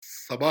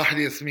Sabah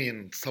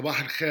Yasmin, Sabah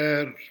al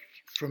Khair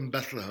from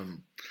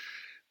Bethlehem.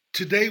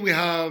 Today we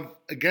have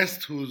a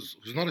guest who's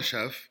not a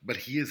chef, but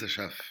he is a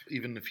chef,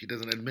 even if he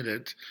doesn't admit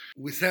it.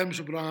 Wissam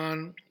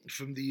Joubran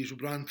from the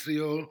Joubran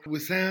Trio.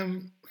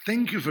 Wissam,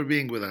 thank you for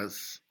being with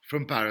us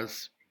from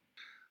Paris.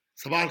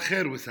 Sabah al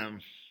Khair,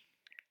 Wissam.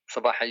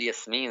 صباح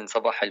الياسمين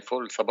صباح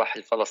الفل صباح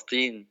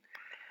الفلسطين.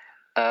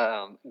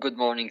 Good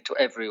morning to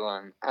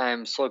everyone.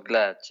 I'm so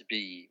glad to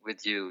be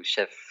with you,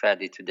 Chef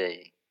Fadi,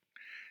 today.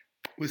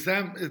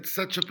 Wissam, it's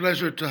such a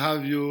pleasure to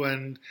have you,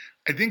 and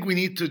I think we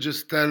need to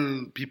just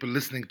tell people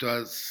listening to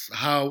us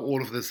how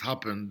all of this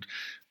happened.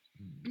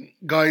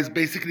 Guys,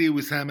 basically,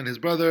 Wissam and his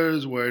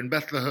brothers were in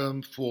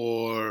Bethlehem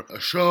for a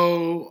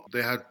show.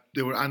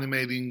 They were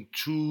animating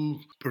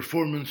two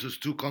performances,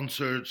 two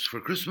concerts for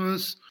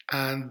Christmas,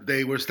 and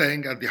they were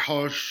staying at the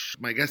Hosh,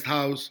 my guest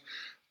house,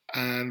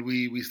 and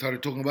we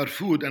started talking about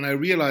food, and I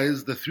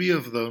realized the three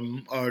of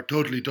them are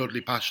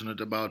totally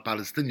passionate about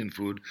Palestinian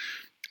food.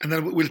 And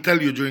then we'll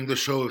tell you during the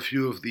show a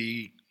few of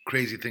the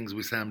crazy things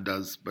Wissam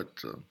does. But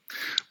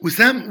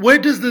Wissam, where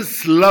does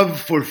this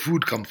love for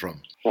food come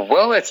from?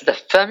 Well, it's the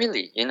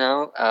family,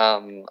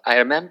 I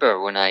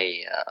remember when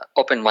I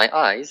opened my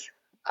eyes,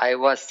 I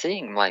was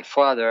seeing my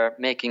father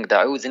making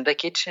da'ouz in the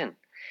kitchen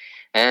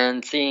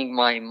and seeing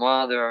my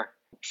mother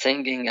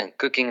singing and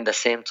cooking at the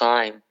same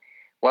time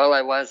while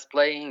I was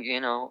playing,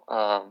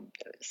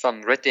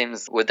 some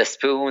rhythms with the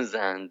spoons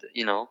and,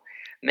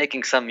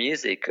 making some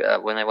music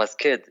when I was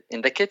kid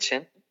in the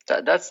kitchen.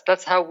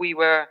 That's how we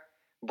were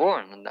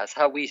born, and that's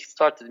how we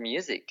started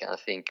music, I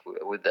think,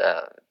 with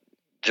the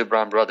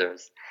Gibran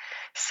brothers.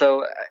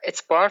 So it's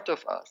part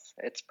of us.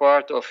 It's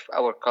part of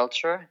our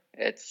culture.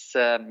 It's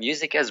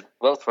music as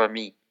well for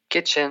me.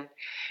 Kitchen,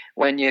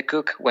 when you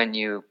cook, when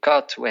you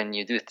cut, when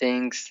you do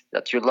things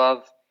that you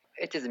love,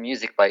 it is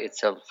music by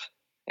itself.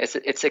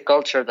 It's a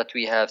culture that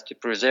we have to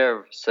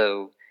preserve.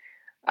 So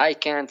I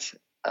can't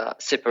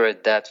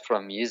separate that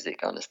from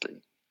music, honestly.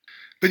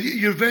 But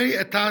you're very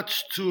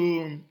attached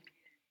to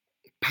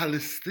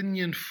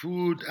Palestinian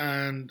food,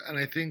 and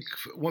I think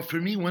for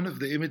me, one of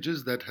the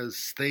images that has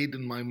stayed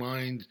in my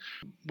mind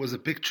was a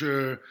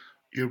picture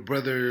your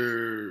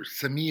brother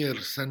Samir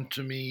sent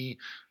to me.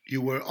 You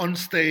were on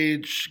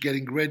stage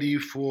getting ready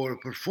for a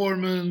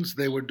performance.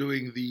 They were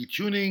doing the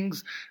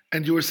tunings,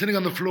 and you were sitting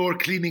on the floor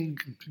cleaning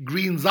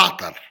green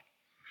za'atar.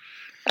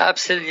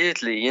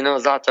 Absolutely.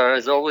 Za'atar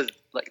is always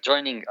like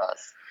joining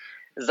us.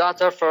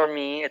 Za'atar for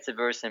me, it's a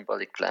very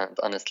symbolic plant,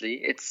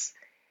 honestly. It's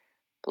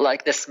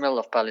like the smell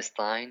of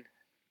Palestine.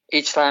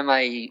 Each time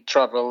I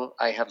travel,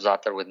 I have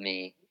za'atar with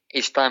me.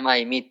 Each time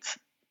I meet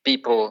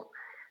people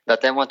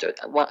that I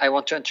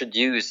want to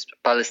introduce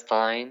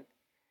Palestine,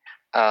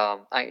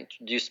 I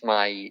introduce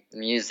my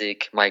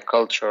music, my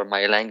culture,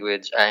 my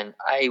language, and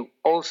I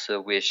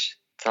also wish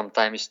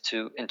sometimes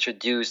to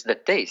introduce the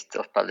taste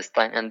of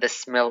Palestine and the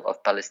smell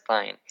of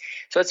Palestine.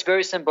 So it's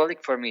very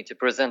symbolic for me to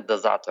present the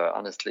za'atar,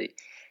 honestly.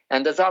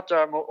 And the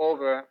za'atar,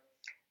 moreover,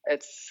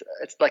 it's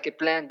like a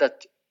plant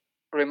that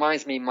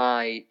reminds me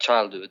my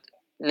childhood.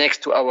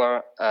 Next to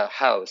our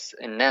house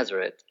in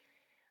Nazareth,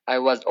 I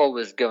was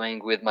always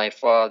going with my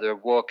father,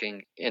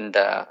 walking in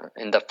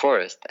the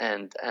forest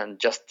and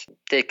just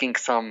taking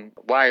some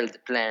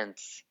wild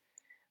plants,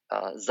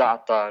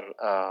 za'atar,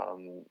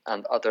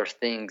 and other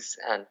things,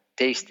 and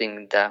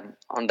tasting them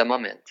on the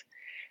moment.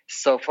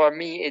 So for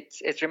me,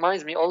 it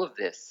reminds me all of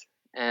this,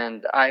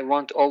 and I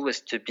want always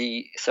to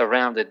be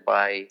surrounded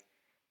by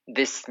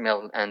this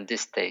smell and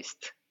this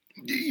taste.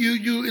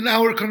 You in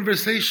our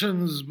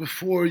conversations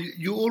before,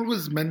 you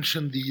always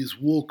mention these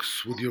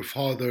walks with your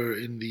father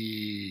in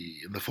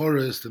the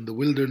forest, in the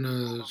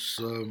wilderness,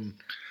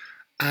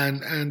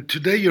 and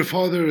today your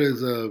father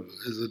is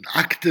an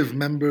active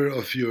member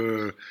of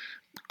your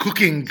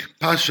cooking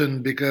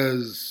passion,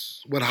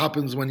 because what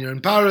happens when you're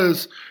in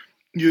Paris,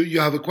 you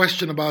have a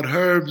question about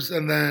herbs,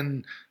 and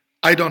then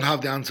I don't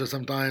have the answer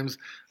sometimes,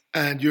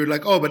 and you're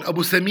like, oh, but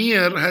Abu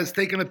Samir has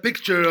taken a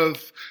picture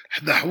of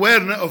the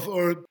Huerna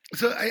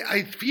so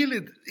I feel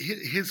it,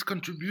 his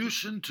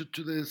contribution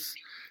to this,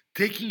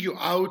 taking you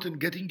out and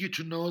getting you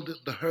to know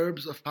the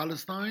herbs of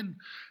Palestine,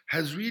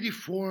 has really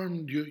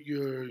formed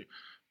your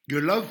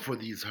love for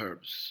these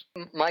herbs.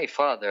 My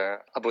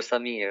father, Abu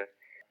Samir,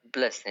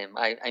 bless him,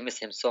 I miss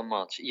him so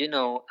much.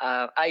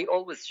 I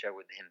always share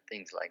with him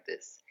things like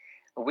this.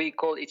 We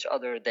call each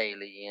other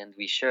daily, and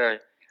we share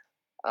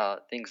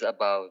things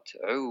about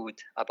oud,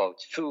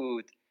 about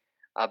food,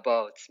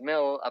 about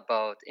smell,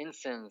 about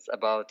incense,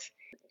 about,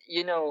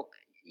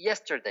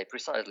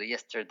 precisely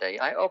yesterday,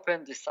 I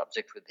opened this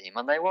subject with him,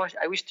 and I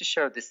wish to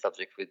share this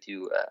subject with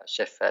you,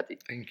 Chef Fadi.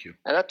 Thank you.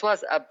 And that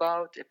was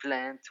about a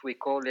plant, we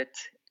call it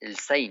El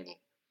Saini.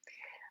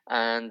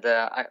 And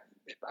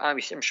I'm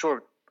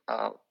sure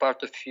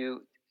part of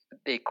you,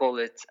 they call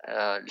it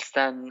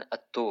Lisan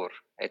At-Tur.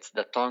 It's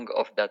the tongue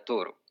of the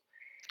Turu.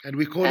 And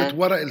we call it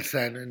Wara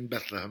El-San in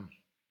Bethlehem.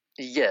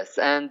 Yes,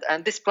 and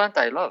this plant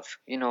I love.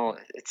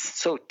 It's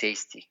so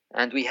tasty,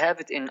 and we have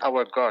it in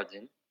our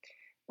garden.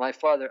 My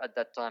father at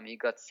that time, he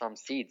got some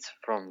seeds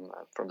from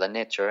the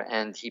nature,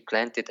 and he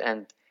planted,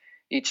 and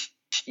each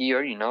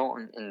year,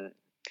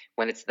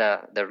 when it's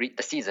the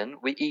season,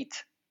 we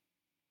eat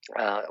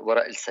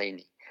wara el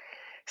saini.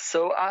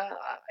 So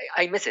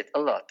I miss it a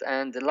lot.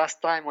 And the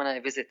last time when I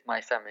visit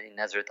my family in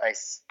Nazareth,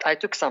 I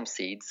took some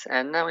seeds,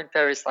 and now in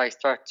Paris I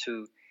start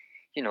to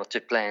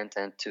plant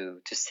and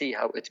to see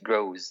how it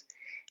grows,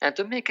 and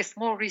to make a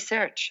small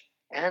research.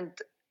 And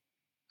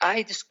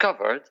I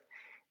discovered,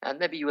 and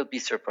maybe you will be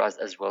surprised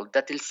as well,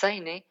 that El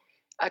Saini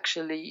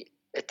actually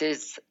it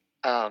is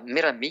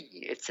Mirami.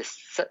 It's a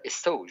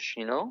Sauge,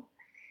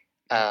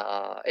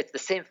 it's the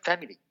same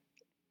family.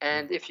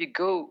 And if you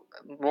go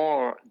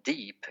more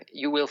deep,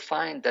 you will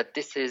find that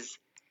it's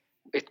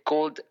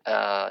called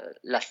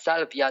La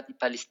Salvia di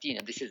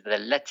Palestina. This is the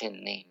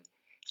Latin name,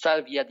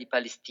 Salvia di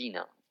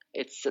Palestina.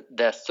 It's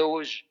the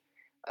Sauge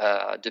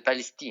de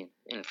Palestine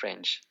in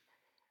French,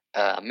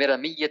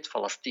 Miramiyat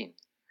Palestine.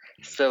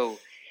 So,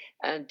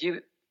 and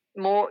you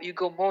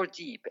go more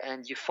deep,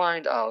 and you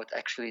find out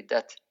actually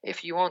that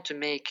if you want to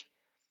make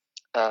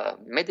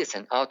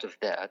medicine out of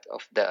that,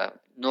 of the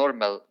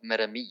normal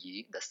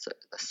meramiyi, the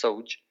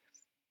Sauge,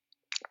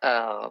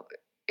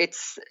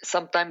 it's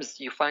sometimes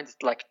you find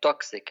it like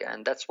toxic,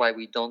 and that's why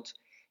we don't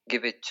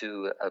give it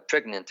to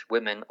pregnant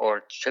women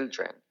or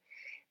children.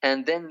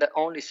 And then the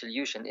only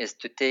solution is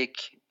to take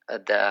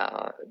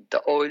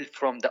the oil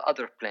from the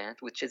other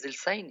plant, which is El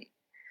Saini.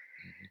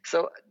 Mm-hmm.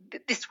 So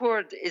this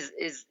word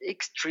is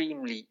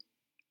extremely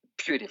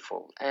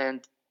beautiful,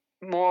 and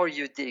more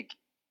you dig,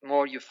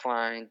 more you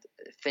find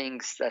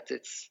things that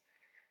it's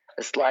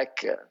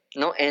like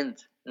no end.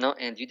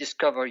 You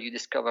discover,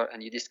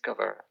 and you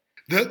discover.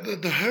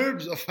 The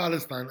herbs of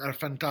Palestine are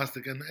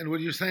fantastic, and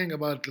what you're saying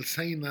about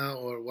Al-Sayna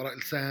or Wara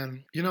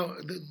al-San,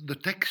 the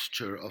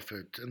texture of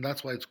it, and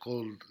that's why it's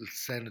called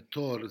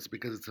Al-Sanator, is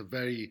because it's a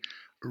very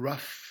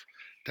rough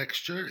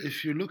texture.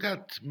 If you look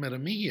at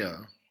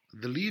Meramiya,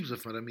 the leaves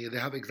of Meramiya, they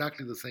have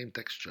exactly the same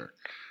texture,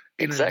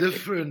 in a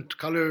different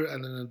color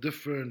and in a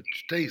different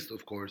taste,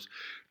 of course.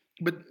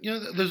 But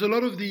there's a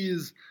lot of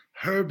these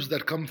herbs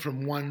that come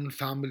from one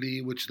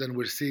family, which then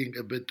we're seeing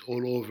a bit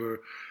all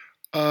over.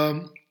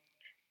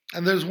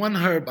 And there's one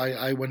herb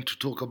I want to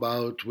talk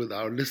about with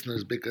our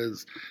listeners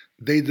because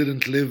they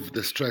didn't live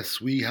the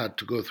stress we had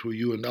to go through,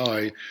 you and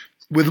I,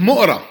 with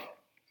mu'ra.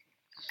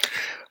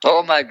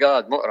 Oh my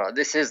God, mu'ra.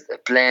 This is a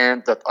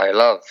plant that I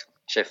love,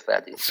 Chef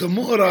Fadi. So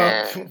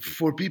mu'ra,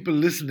 for people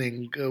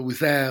listening,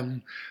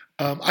 Wissam,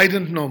 I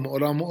didn't know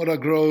mu'ra. Mu'ra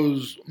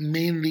grows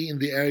mainly in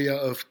the area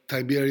of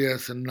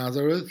Tiberias and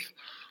Nazareth.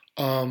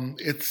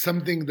 It's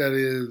something that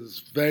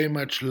is very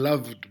much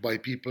loved by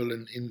people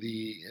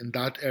in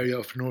that area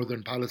of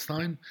northern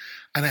Palestine,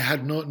 and I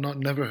had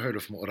never heard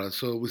of mu'ra.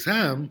 So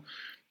Wissam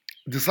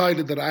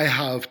decided that I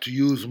have to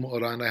use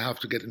mu'ra and I have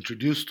to get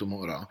introduced to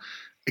mu'ra,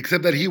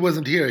 except that he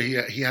wasn't here.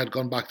 He had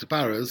gone back to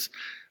Paris,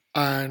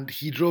 and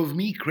he drove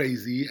me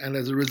crazy, and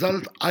as a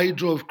result, I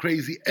drove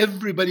crazy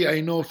everybody I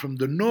know from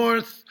the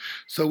north.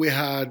 So we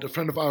had a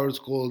friend of ours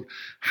called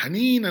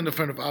Haneen and a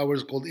friend of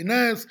ours called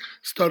Ines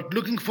start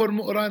looking for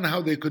mu'ra and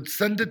how they could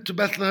send it to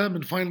Bethlehem,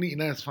 and finally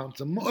Ines found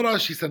some mu'ra,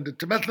 she sent it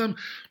to Bethlehem,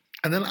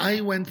 and then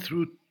I went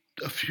through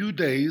a few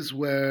days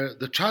where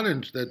the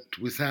challenge that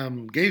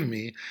Wissam gave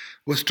me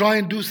was try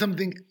and do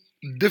something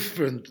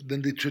different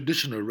than the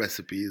traditional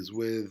recipes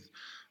with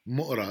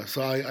mu'ra.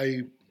 So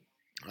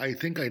I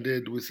think I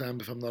did, Wissam,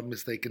 if I'm not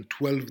mistaken,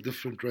 12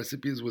 different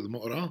recipes with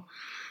mu'ra.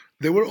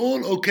 They were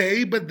all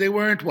okay, but they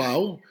weren't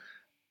wow.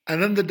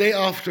 And then the day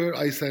after,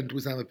 I sent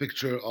Wissam a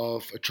picture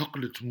of a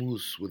chocolate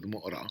mousse with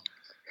mu'ra.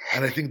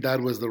 And I think that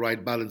was the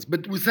right balance.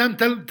 But Wissam,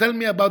 tell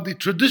me about the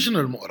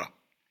traditional mu'ra.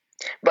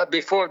 But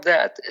before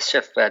that,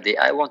 Chef Fadi,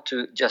 I want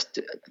to just,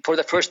 for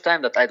the first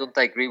time that I don't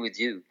agree with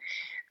you,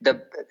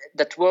 the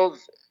 12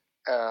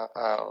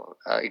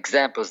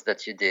 examples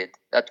that you did,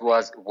 that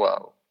was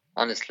wow,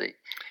 honestly.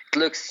 It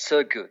looks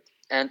so good.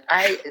 And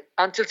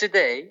until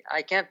today,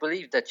 I can't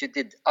believe that you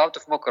did out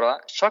of mu'ra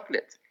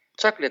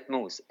chocolate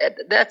mousse.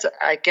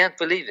 I can't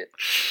believe it.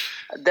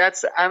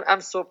 I'm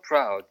so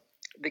proud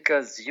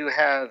because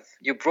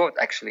you brought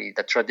actually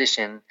the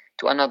tradition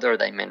to another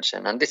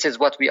dimension. And this is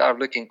what we are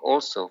looking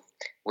also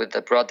with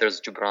the brothers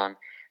Gibran,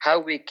 how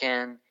we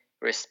can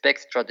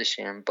respect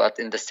tradition, but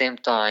in the same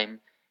time,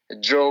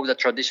 draw the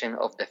tradition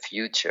of the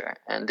future.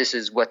 And this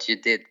is what you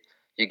did.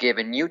 You gave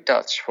a new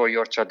touch for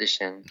your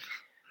tradition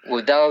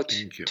without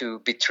to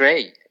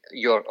betray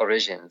your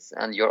origins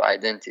and your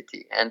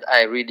identity. And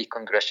I really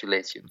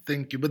congratulate you.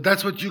 Thank you. But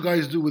that's what you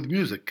guys do with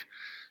music.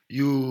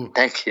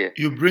 Thank you.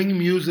 You bring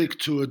music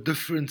to a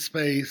different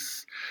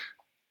space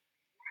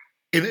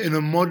in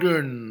a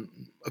modern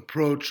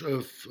approach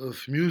of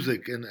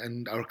music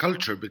and our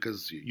culture,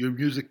 because your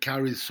music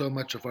carries so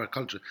much of our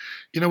culture.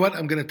 You know what?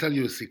 I'm going to tell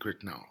you a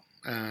secret now.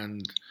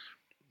 And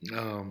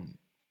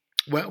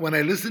when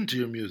I listen to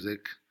your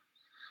music,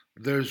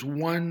 there's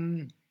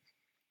one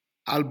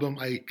album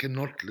I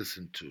cannot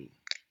listen to,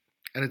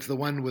 and it's the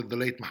one with the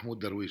late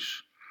Mahmoud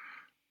Darwish,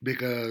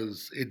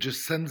 because it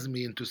just sends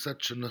me into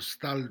such a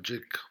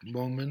nostalgic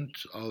moment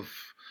of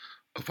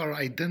our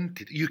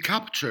identity. You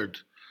captured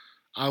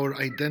our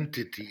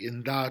identity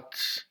in that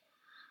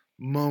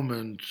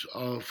moment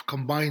of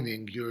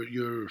combining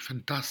your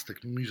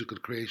fantastic musical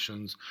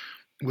creations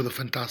with a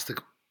fantastic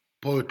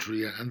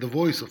poetry and the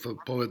voice of a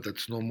poet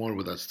that's no more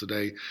with us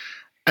today.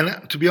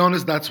 And to be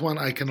honest, that's one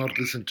I cannot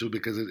listen to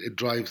because it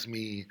drives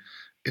me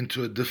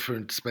into a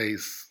different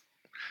space.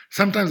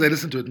 Sometimes I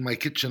listen to it in my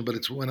kitchen, but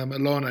it's when I'm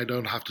alone, I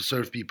don't have to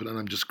serve people and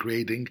I'm just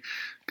creating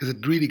because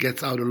it really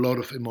gets out a lot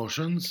of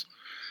emotions.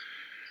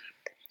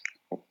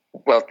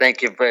 Well,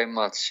 thank you very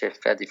much,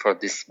 Chef Fadi, for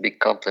this big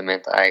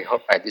compliment. I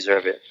hope I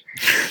deserve it.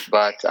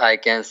 But I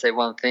can say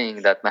one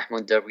thing, that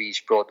Mahmoud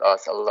Darwish brought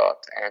us a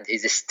lot, and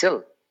he's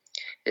still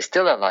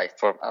alive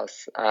for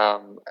us.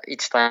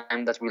 Each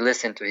time that we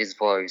listen to his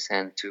voice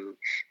and to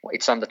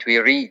each time that we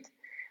read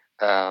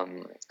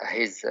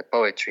his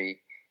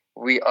poetry,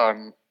 we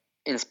are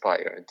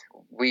inspired.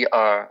 We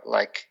are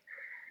like,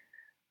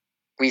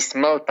 we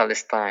smell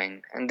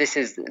Palestine, and this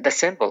is the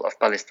symbol of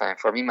Palestine.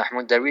 For me,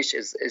 Mahmoud Darwish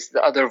is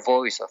the other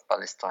voice of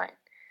Palestine.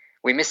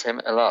 We miss him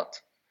a lot,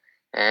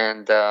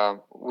 and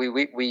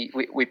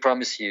we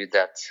promise you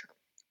that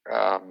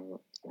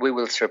we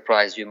will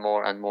surprise you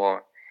more and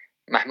more.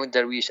 Mahmoud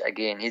Darwish,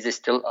 again, he's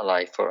still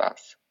alive for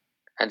us,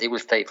 and he will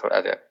stay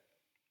forever.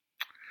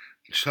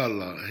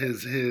 Inshallah,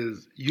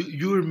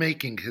 you're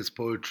making his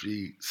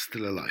poetry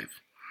still alive.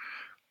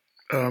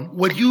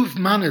 What you've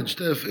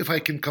managed, if I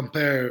can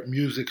compare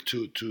music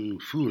to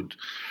food,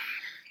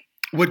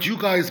 what you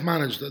guys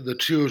managed, the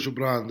trio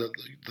Gibran,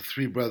 the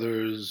three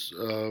brothers,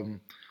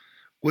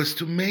 was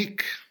to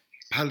make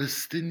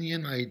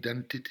Palestinian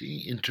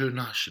identity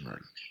international,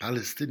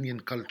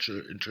 Palestinian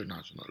culture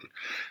international.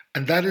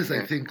 And that is,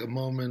 I think, a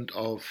moment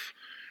of,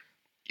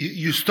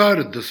 you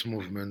started this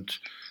movement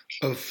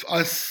of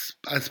us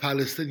as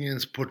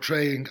Palestinians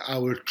portraying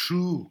our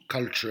true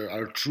culture,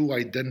 our true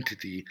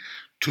identity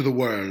to the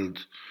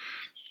world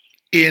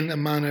in a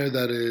manner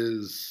that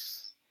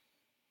is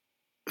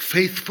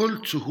faithful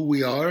to who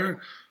we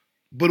are,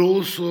 but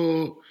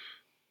also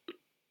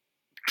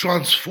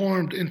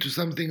transformed into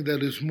something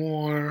that is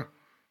more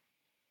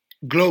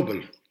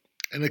global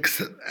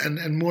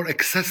and more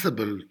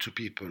accessible to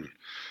people.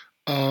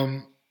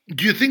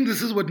 Do you think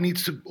this is what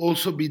needs to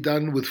also be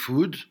done with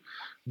food?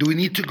 Do we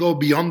need to go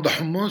beyond the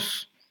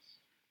hummus?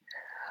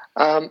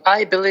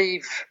 I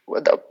believe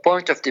the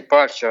point of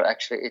departure,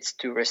 actually, it's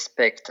to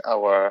respect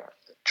our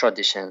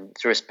tradition,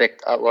 to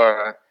respect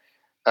our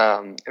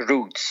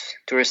roots,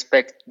 to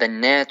respect the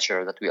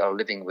nature that we are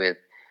living with.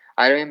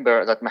 I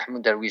remember that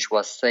Mahmoud Darwish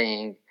was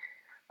saying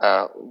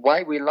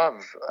why we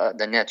love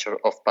the nature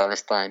of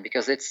Palestine,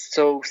 because it's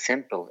so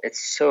simple,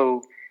 it's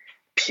so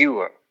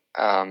pure,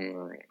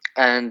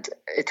 and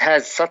it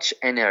has such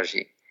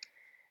energy.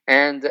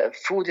 And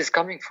food is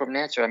coming from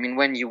nature. I mean,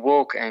 when you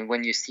walk and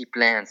when you see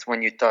plants,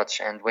 when you touch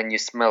and when you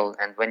smell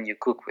and when you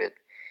cook with,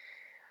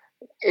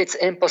 it's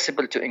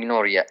impossible to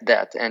ignore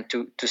that and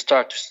to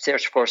start to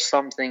search for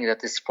something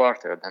that is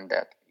farther than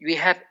that. We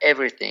have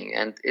everything,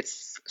 and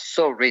it's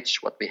so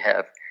rich what we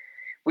have.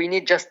 We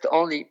need just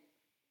only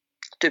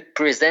to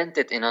present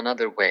it in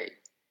another way.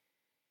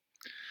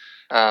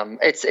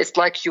 It's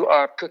like you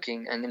are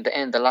cooking, and in the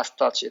end, the last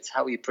touch, it's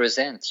how you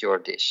present your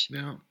dish.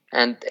 Yeah.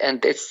 And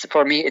it's,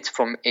 for me, it's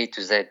from A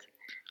to Z.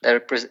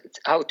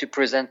 How to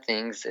present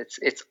things.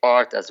 It's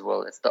art as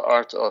well. It's the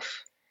art of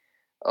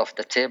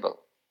the table.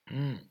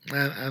 And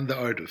the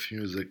art of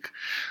music.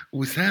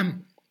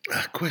 Wissam,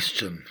 a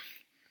question.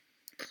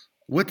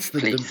 What's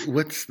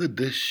the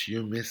dish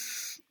you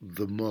miss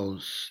the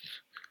most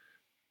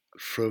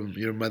from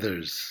your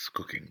mother's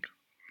cooking?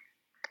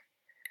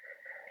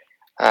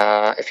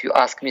 If you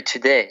ask me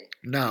today.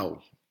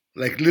 Now.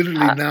 Like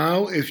literally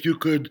now, if you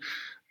could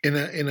in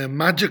a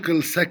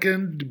magical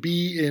second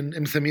be in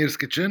Samir's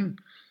kitchen,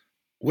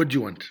 what do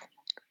you want?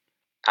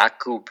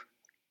 Akub.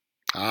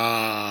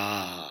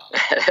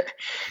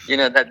 You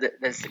know that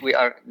we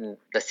are in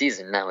the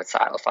season now. It's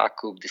of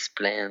Akub, this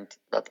plant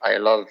that I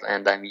love,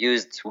 and I'm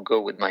used to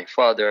go with my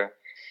father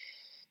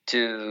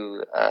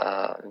to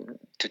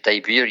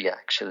Tiberia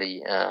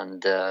actually,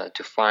 and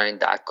to find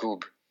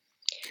Akub.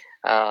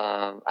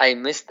 I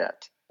miss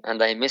that,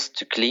 and I miss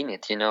to clean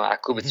it. You know,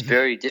 Akub, it's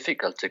very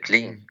difficult to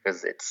clean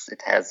because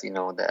it has, you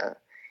know, the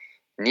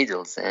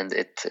needles, and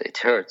it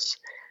hurts,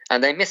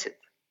 and I miss it.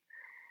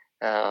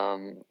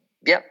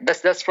 Yeah,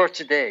 that's for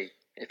today.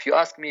 If you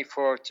ask me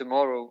for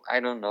tomorrow,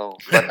 I don't know,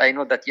 but I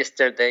know that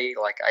yesterday,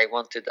 like, I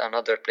wanted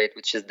another plate,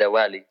 which is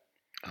Dawali.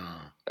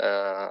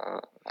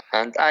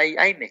 And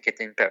I make it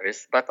in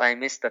Paris, but I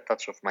miss the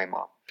touch of my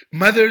mom.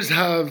 Mothers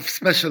have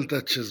special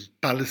touches.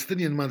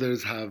 Palestinian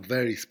mothers have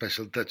very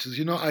special touches.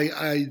 You know,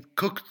 I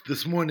cooked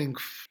this morning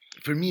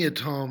for me at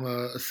home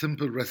a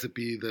simple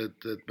recipe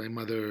that my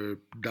mother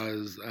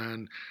does,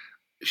 and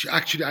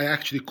I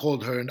actually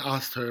called her and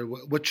asked her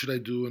what should I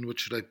do and what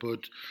should I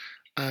put.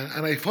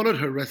 And I followed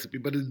her recipe,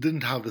 but it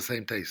didn't have the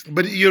same taste.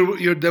 But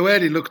your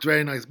dawari looked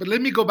very nice. But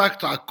let me go back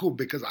to Akub,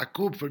 because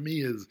Akub for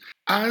me is,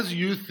 as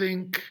you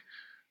think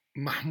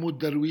Mahmoud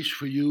Darwish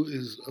for you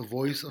is a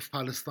voice of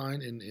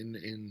Palestine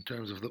in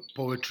terms of the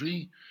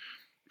poetry,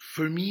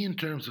 for me in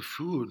terms of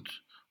food,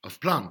 of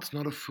plants,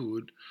 not of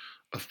food,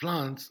 of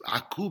plants,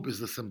 Akub is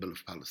the symbol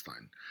of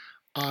Palestine.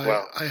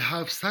 Wow. I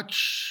have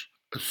such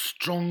a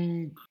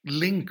strong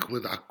link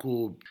with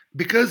Akub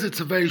because it's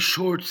a very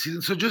short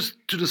season. So, just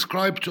to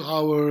describe to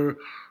our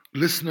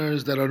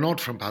listeners that are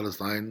not from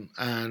Palestine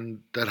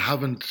and that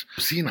haven't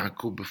seen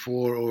Akub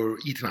before or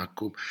eaten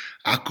Akub,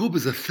 Akub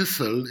is a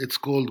thistle. It's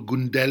called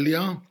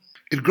Gundelia.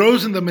 It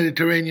grows in the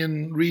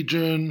Mediterranean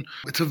region.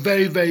 It's a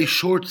very, very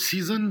short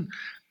season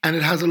and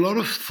it has a lot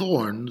of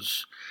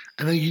thorns.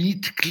 And then you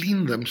need to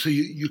clean them. So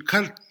you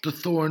cut the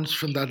thorns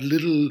from that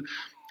little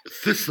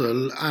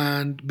thistle,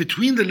 and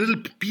between the little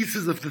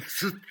pieces of the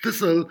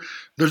thistle,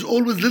 there's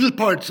always little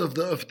parts of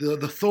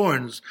the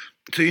thorns.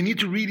 So you need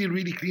to really,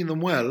 really clean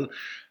them well.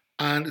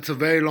 And it's a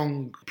very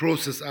long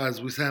process, as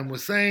Wissam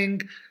was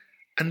saying.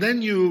 And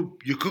then you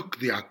cook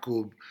the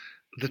akub.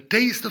 The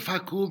taste of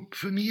akub,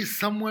 for me, is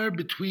somewhere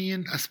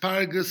between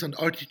asparagus and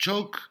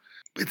artichoke.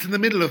 It's in the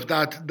middle of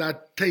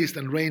that taste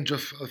and range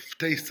of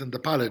tastes in the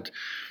palate.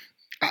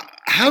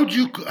 How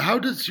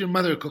does your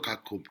mother cook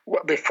akub?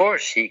 Well, before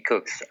she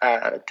cooks,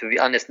 to be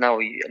honest, now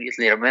you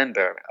usually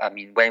remember. I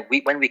mean, when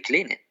we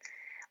clean it,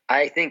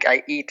 I think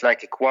I eat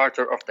like a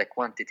quarter of the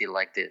quantity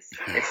like this.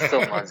 It's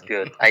so much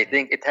good. I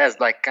think it has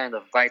like kind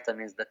of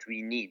vitamins that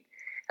we need,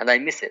 and I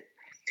miss it.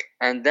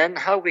 And then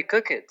how we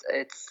cook it,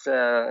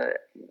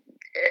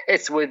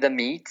 it's with the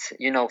meat.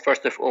 You know,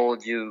 first of all,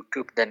 you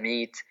cook the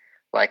meat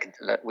like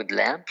with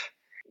lamb,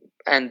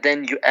 and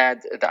then you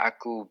add the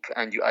akub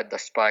and you add the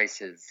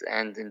spices,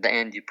 and in the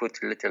end you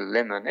put a little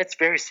lemon. It's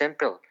very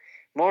simple,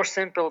 more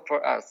simple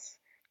for us.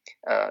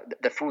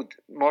 The food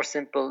more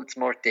simple, it's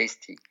more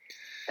tasty,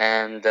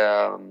 and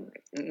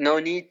no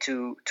need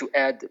to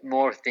add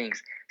more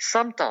things.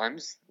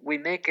 Sometimes we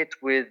make it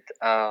with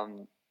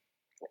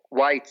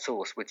white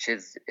sauce, which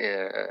is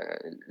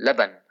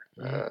laban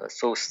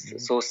sauce,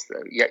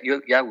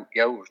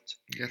 yaourt,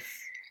 Yes.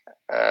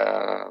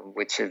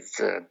 which is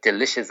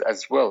delicious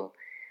as well.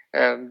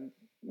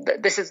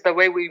 This is the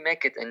way we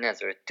make it in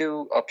Nazareth.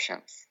 Two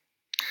options.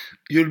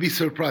 You'll be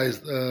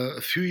surprised.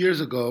 A few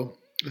years ago,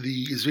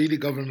 the Israeli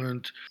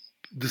government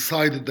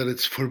decided that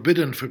it's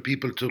forbidden for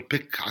people to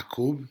pick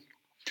akub.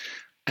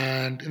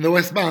 And in the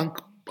West Bank,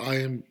 I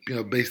am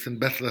based in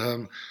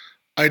Bethlehem.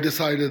 I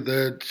decided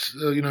that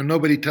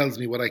nobody tells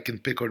me what I can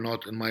pick or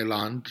not in my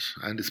land,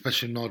 and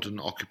especially not an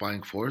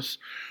occupying force.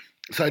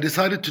 So I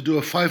decided to do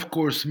a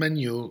 5-course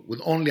menu with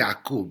only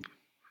akub.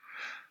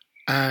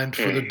 And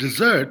for the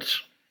dessert,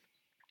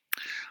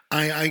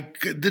 I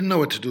didn't know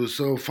what to do.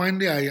 So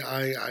finally,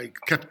 I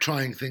kept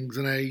trying things,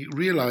 and I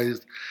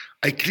realized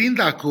I cleaned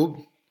the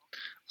akub.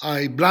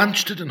 I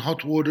blanched it in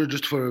hot water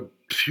just for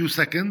a few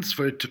seconds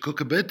for it to cook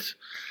a bit,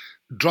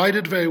 dried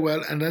it very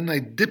well, and then I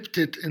dipped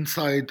it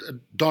inside a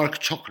dark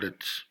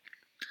chocolate.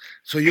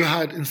 So you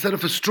had, instead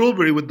of a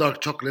strawberry with dark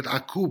chocolate,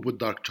 akub with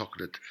dark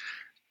chocolate.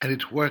 And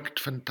it worked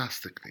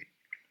fantastically.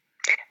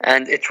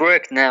 And it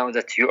worked now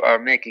that you are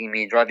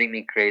driving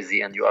me crazy,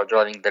 and you are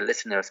driving the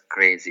listeners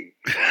crazy.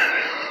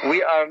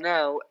 We are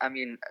now,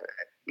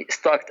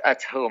 stuck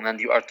at home, and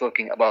you are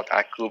talking about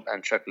akub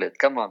and chocolate.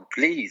 Come on,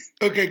 please.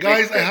 Okay,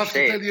 guys, I have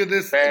to tell you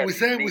this.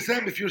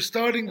 Wissam, if you're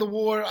starting the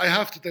war, I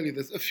have to tell you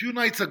this. A few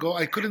nights ago,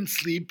 I couldn't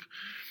sleep.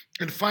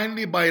 And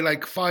finally, by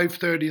like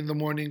 5:30 in the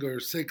morning or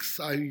 6,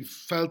 I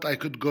felt I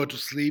could go to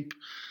sleep.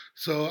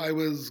 So I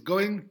was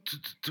going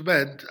to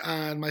bed,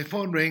 and my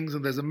phone rings,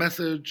 and there's a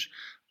message.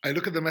 I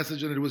look at the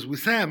message, and it was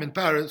Wissam in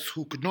Paris,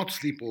 who could not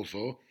sleep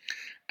also.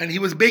 And he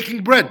was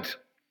baking bread.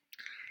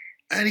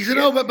 And he said,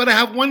 yes. Oh, but I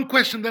have one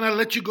question, then I'll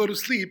let you go to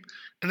sleep.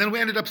 And then we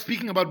ended up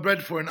speaking about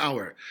bread for an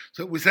hour.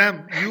 So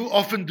Wissam, you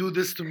often do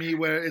this to me,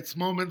 where it's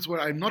moments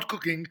where I'm not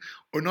cooking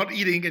or not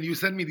eating, and you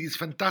send me these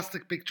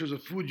fantastic pictures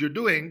of food you're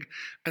doing,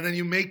 and then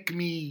you make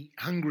me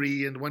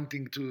hungry and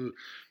wanting to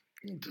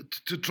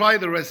try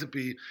the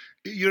recipe.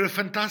 You're a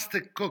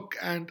fantastic cook.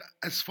 And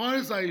as far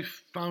as I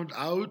found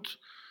out,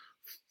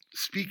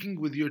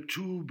 speaking with your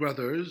two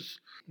brothers,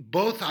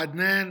 both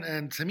Adnan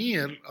and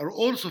Samir are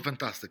also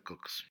fantastic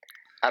cooks.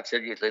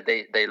 Absolutely.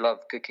 They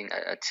love cooking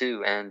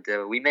too. And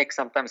we make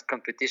sometimes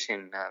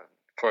competition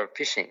for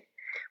fishing.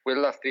 We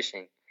love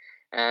fishing.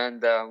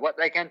 And what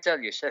I can tell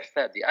you, Chef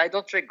Fadi, I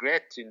don't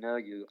regret to know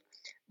you.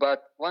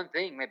 But one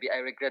thing, maybe I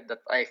regret that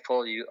I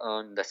follow you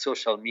on the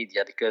social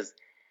media, because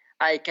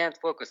I can't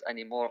focus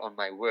anymore on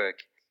my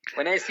work.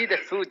 When I see the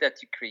food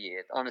that you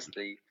create,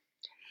 honestly,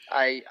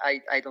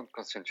 I don't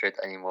concentrate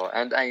anymore.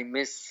 And I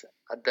miss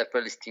the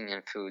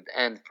Palestinian food.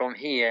 And from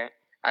here,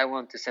 I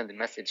want to send a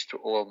message to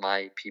all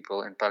my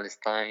people in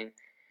Palestine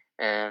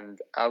and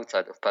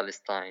outside of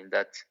Palestine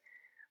that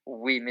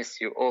we miss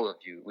you, all of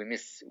you. We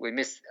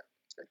miss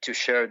to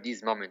share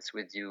these moments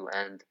with you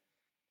and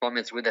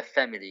moments with the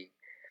family.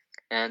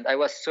 And I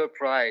was so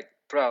proud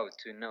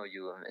to know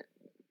you,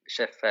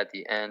 Chef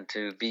Fadi, and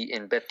to be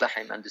in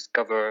Bethlehem and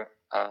discover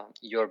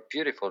your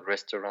beautiful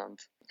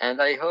restaurant.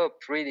 And I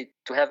hope really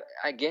to have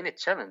again a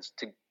challenge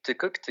to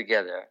cook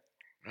together.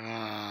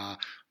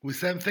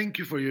 Wissam, thank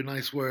you for your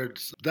nice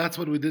words. That's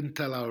what we didn't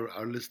tell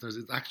our listeners.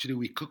 It's actually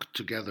we cooked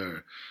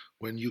together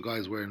when you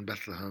guys were in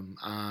Bethlehem,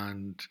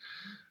 and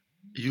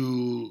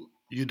you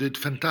You did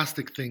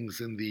fantastic things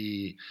in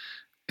the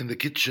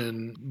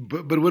kitchen.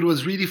 But what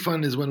was really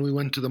fun is when we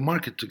went to the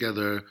market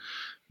together,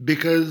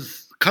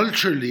 because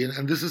culturally,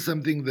 and this is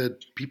something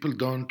that people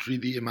don't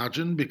really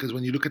imagine, because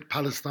when you look at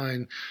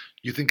Palestine,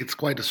 you think it's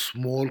quite a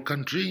small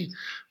country.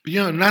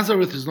 But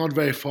Nazareth is not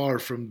very far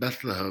from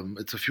Bethlehem.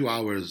 It's a few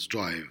hours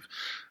drive.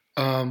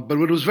 But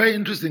what was very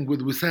interesting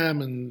with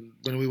Wissam and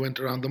when we went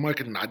around the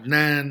market and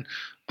Adnan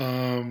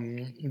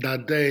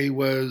that day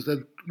was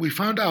that we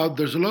found out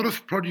there's a lot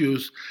of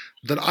produce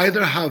that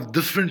either have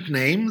different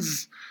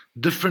names,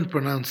 different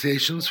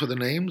pronunciations for the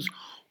names,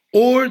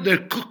 or they're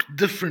cooked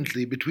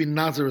differently between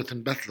Nazareth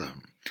and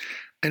Bethlehem.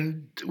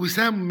 And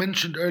Wissam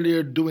mentioned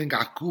earlier doing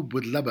akub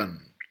with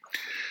laban.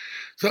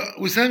 So,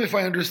 Wissam, if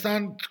I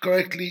understand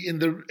correctly, in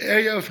the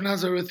area of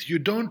Nazareth, you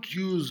don't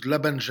use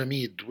laban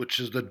jamid, which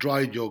is the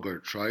dried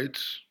yogurt, right?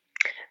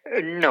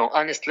 No,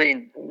 honestly,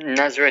 in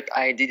Nazareth,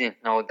 I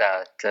didn't know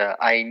that.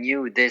 I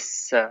knew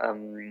this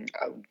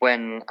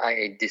when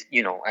I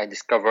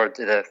discovered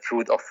the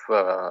food of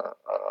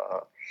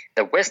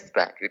the West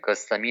Bank,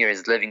 because Samir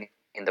is living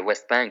in the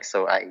West Bank,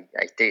 so I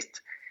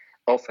taste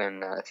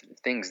often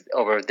things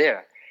over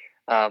there.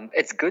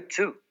 It's good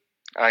too.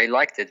 I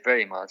liked it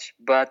very much,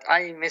 but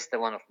I missed the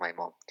one of my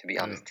mom, to be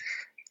honest.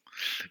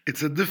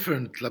 It's a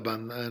different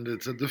laban and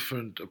it's a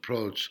different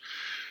approach.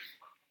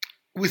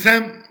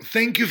 Wissam,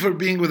 thank you for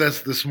being with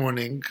us this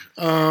morning.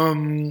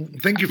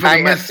 Thank you for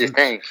the message.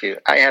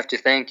 I have to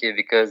thank you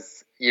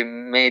because you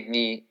made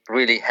me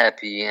really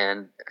happy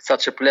and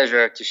such a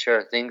pleasure to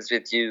share things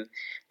with you.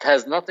 It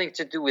has nothing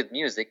to do with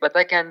music, but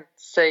I can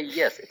say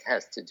yes, it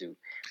has to do.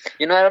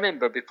 I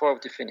remember before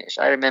to finish.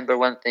 I remember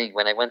one thing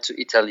when I went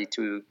to Italy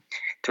to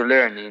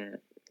learn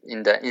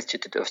in the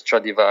Institute of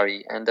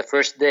Stradivari, and the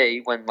first day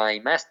when my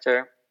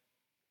master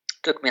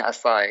took me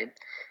aside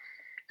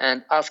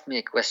and asked me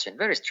a question,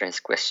 very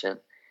strange question.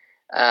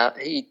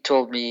 He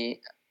told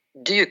me,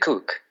 "Do you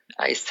cook?"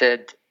 I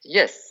said,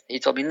 "Yes." He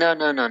told me,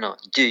 No.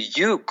 Do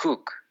you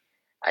cook?"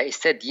 I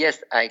said,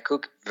 "Yes, I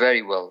cook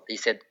very well." He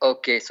said,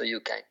 "Okay, so you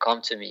can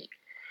come to me."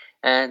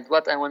 And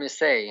what I want to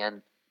say,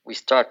 and we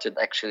started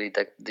actually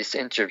this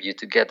interview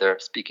together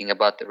speaking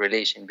about the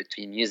relation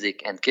between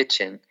music and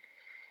kitchen.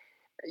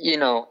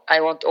 I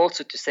want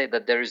also to say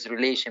that there is a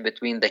relation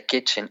between the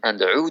kitchen and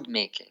the oud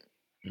making.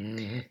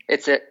 Mm-hmm.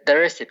 It's the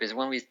recipes.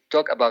 When we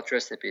talk about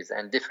recipes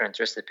and different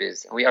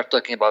recipes, we are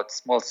talking about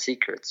small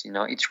secrets.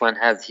 Each one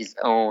has his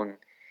own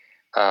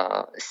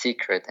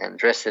secret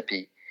and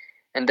recipe.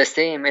 And the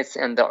same is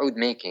in the oud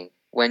making.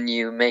 When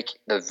you make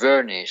the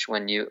varnish,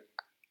 when you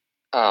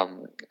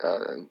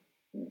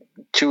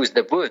choose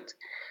the wood,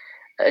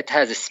 it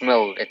has a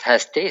smell, it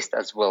has taste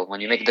as well.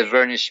 When you make the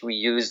varnish, we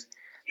use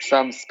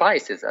some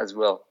spices as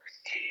well.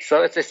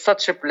 So it's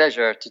such a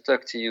pleasure to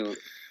talk to you,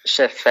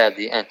 Chef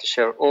Fadi, and to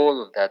share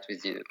all of that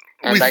with you.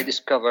 And I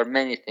discovered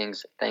many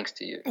things thanks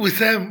to you.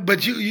 Wissam,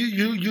 but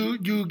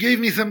you gave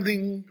me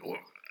something.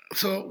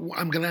 So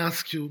I'm going to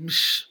ask you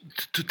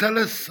to tell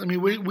us. I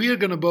mean, we are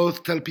going to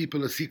both tell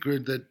people a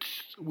secret that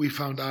we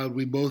found out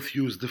we both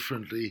use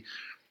differently.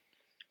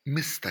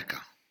 Mistaka.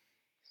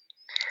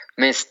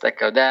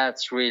 Mistaka,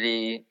 that's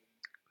really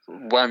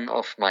one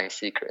of my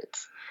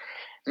secrets.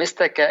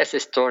 Mistaka is a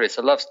story, it's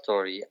a love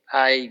story.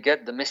 I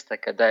get the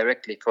mistaka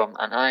directly from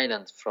an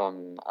island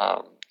from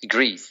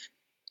Greece,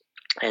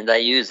 and I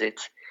use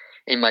it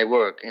in my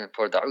work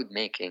for the oud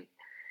making.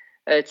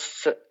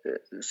 It's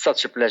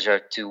such a pleasure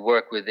to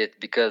work with it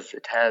because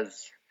it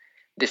has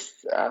this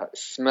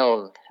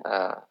smell,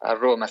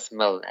 aroma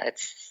smell.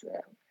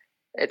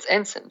 It's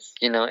incense,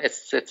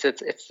 it's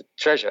a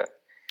treasure.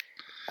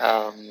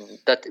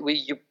 That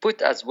you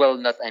put as well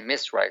that I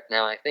miss right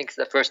now. I think it's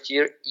the first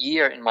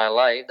year in my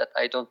life that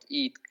I don't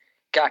eat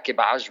ka'kib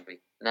ajbi.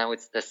 Now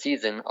it's the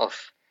season of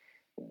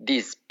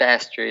these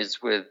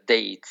pastries with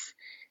dates,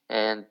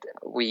 and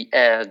we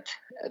add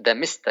the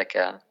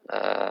mistaka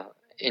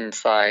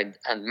inside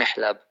and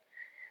mihlab.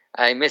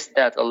 I miss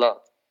that a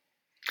lot.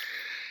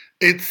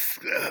 It's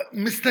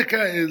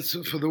mistaka is,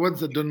 for the ones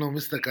that don't know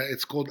mistaka,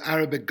 it's called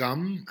Arabic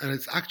gum, and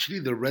it's actually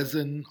the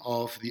resin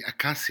of the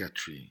acacia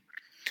tree.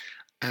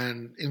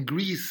 And in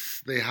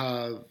Greece, they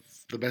have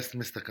the best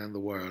mistaka in the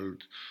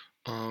world.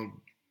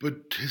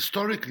 But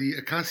historically,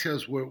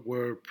 acacias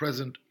were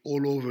present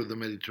all over the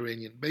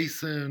Mediterranean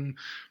basin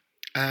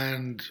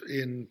and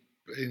in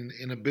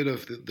a bit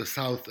of the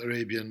South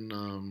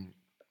Arabian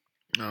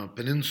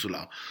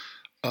peninsula.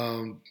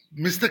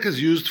 Mistaka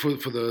is used for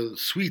the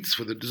sweets,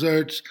 for the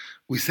desserts.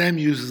 Wissam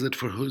uses it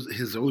for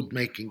his oud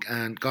making.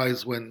 And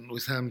guys, when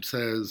Wissam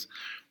says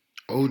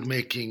oud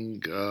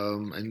making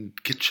and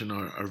kitchen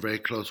are very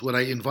close, what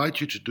I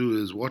invite you to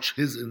do is watch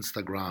his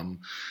Instagram,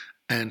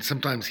 and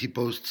sometimes he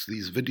posts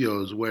these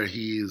videos where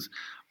he's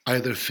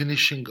either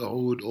finishing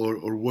oud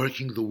or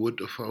working the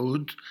wood of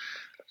oud.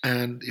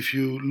 And if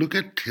you look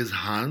at his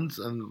hands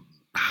and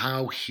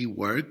how he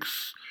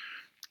works,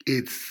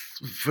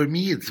 for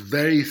me it's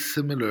very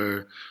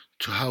similar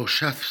to how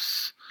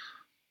chefs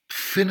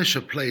finish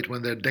a plate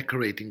when they're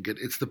decorating it.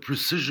 It's the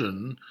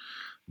precision,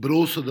 but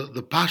also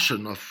the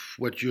passion of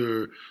what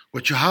you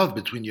have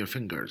between your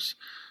fingers.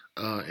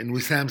 In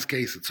Wissam's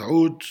case, it's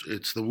oud,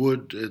 it's the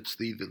wood, it's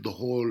the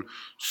whole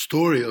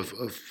story of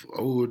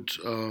oud,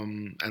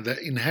 and the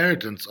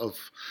inheritance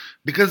of,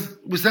 because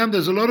Wissam,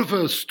 there's a lot of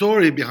a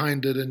story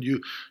behind it, and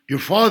your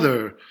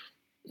father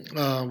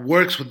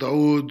works with the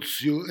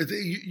ouds.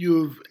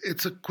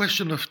 It's a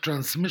question of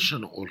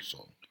transmission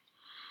also.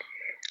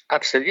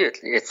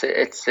 Absolutely,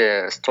 it's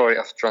a story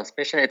of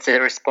transmission. It's a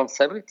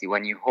responsibility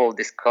when you hold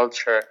this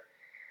culture,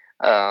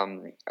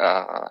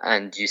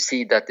 and you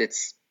see that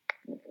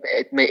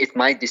it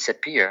might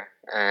disappear.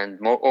 And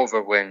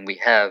moreover, when we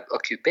have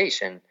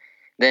occupation,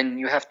 then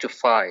you have to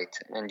fight,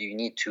 and you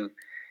need to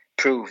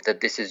prove that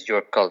this is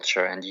your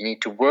culture, and you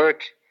need to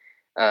work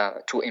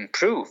to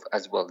improve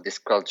as well this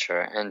culture,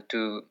 and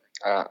to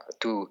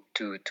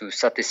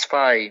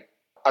satisfy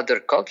other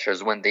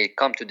cultures when they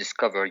come to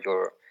discover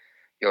your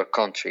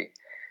country.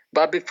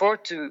 But before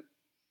to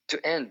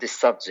end this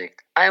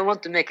subject, I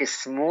want to make a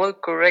small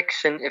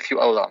correction, if you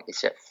allow me,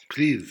 Chef.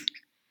 Please.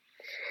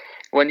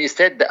 When you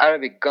said the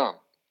Arabic gum,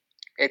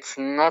 it's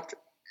not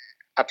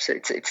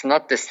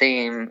the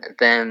same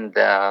than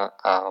the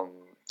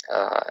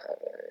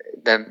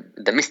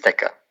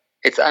mistaka.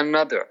 It's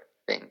another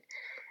thing.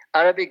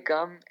 Arabic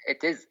gum,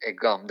 it is a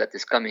gum that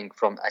is coming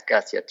from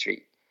acacia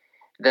tree.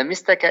 The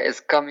mistaka is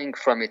coming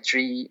from a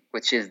tree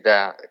which is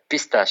the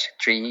pistache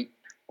tree,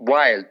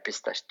 wild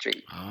pistache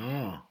tree.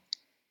 Oh.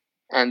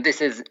 And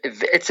this is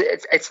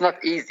it's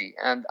not easy,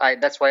 and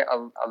that's why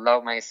I'll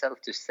allow myself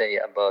to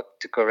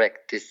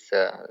correct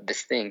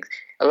this thing.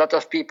 A lot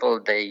of people,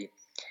 they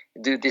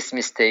do this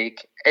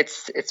mistake.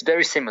 It's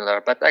very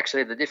similar, but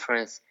actually the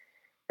difference,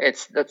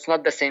 that's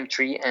not the same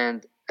tree,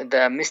 and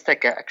the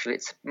mistaka actually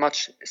it's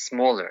much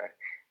smaller.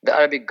 The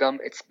Arabic gum,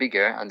 it's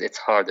bigger and it's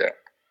harder.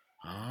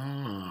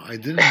 Oh, I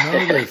didn't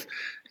know this.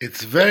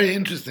 It's very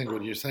interesting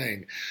what you're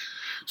saying.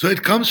 So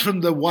it comes from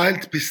the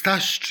wild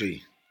pistache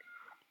tree.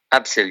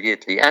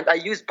 Absolutely. And I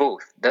use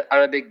both, the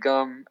Arabic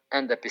gum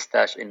and the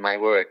pistache, in my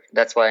work.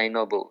 That's why I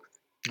know both.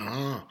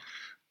 Ah.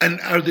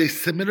 And are they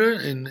similar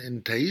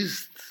in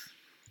taste?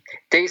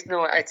 Taste,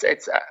 no,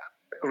 it's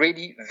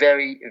really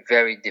very,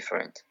 very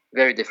different.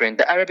 Very different.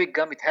 The Arabic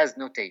gum, it has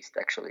no taste,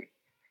 actually.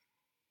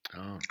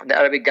 Oh. The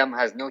Arabic gum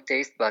has no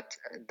taste, but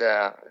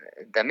the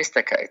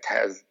mistaka, it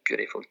has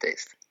beautiful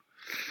taste.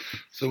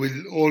 So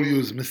we'll all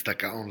use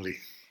mistaka only.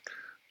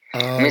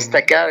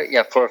 Mistaka,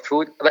 yeah, for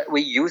food, but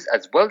we use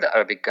as well the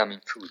Arabic gum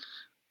in food.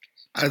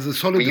 As a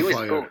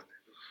solidifier.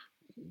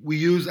 We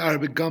use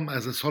Arabic gum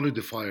as a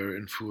solidifier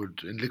in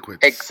food, in liquids.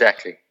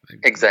 Exactly.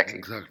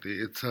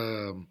 It's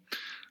a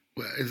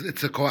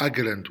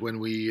coagulant. When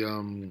we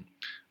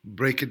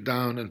break it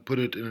down and put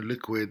it in a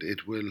liquid,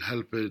 it will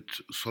help it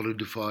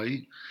solidify,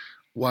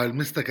 while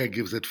mistaka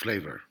gives it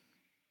flavor.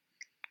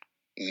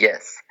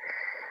 Yes,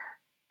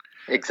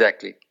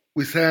 exactly.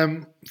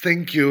 Wissam,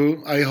 thank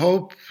you. I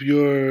hope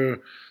you'll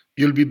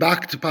be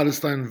back to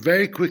Palestine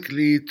very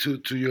quickly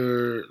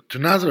to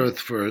Nazareth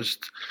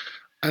first,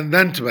 and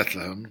then to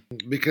Bethlehem,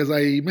 because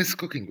I miss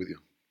cooking with you.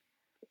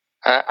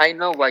 I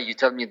know why you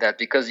tell me that,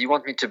 because you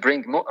want me to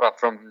bring mu'ra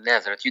from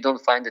Nazareth. You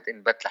don't find it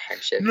in Bethlehem,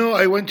 Chef. No,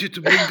 I want you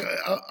to bring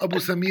Abu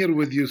Samir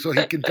with you so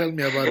he can tell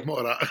me about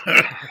mu'ra.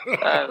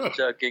 I'm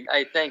joking.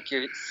 I thank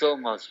you so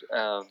much,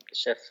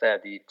 Chef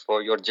Fadi,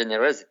 for your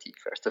generosity,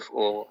 first of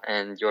all,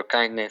 and your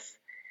kindness.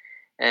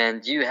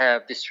 And you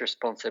have this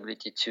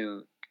responsibility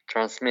to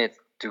transmit,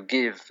 to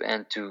give,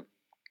 and to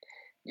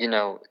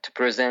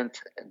present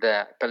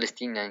the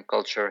Palestinian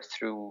culture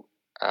through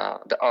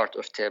the art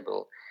of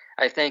table.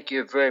 I thank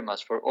you very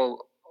much for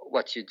all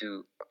what you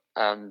do,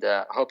 and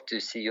hope to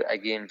see you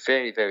again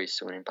very, very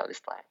soon in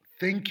Palestine.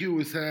 Thank you,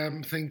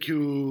 Wissam. Thank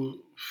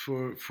you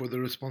for the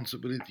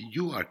responsibility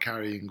you are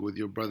carrying with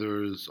your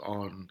brothers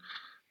on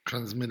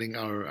transmitting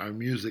our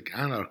music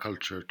and our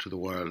culture to the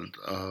world,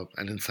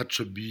 and in such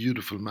a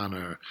beautiful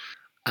manner,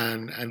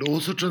 and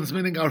also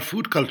transmitting our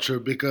food culture,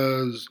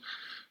 because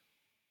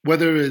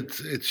whether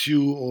it's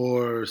you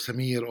or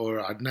Samir or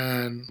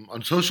Adnan,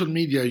 on social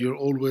media, you're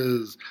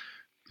always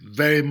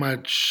very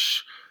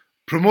much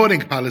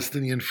promoting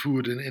Palestinian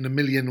food in a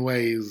million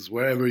ways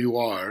wherever you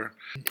are.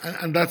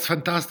 And that's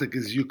fantastic,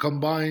 is you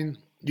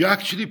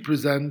actually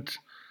present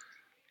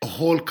a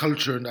whole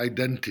culture and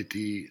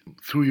identity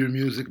through your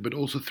music, but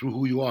also through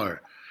who you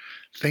are.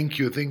 Thank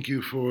you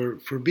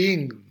for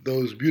being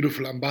those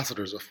beautiful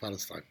ambassadors of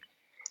Palestine.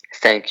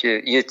 Thank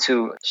you. You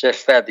too,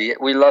 Chef Fadi.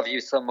 We love you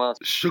so much.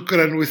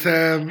 Shukran,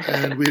 Wissam,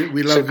 and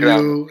we love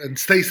you, and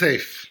stay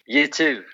safe. You too.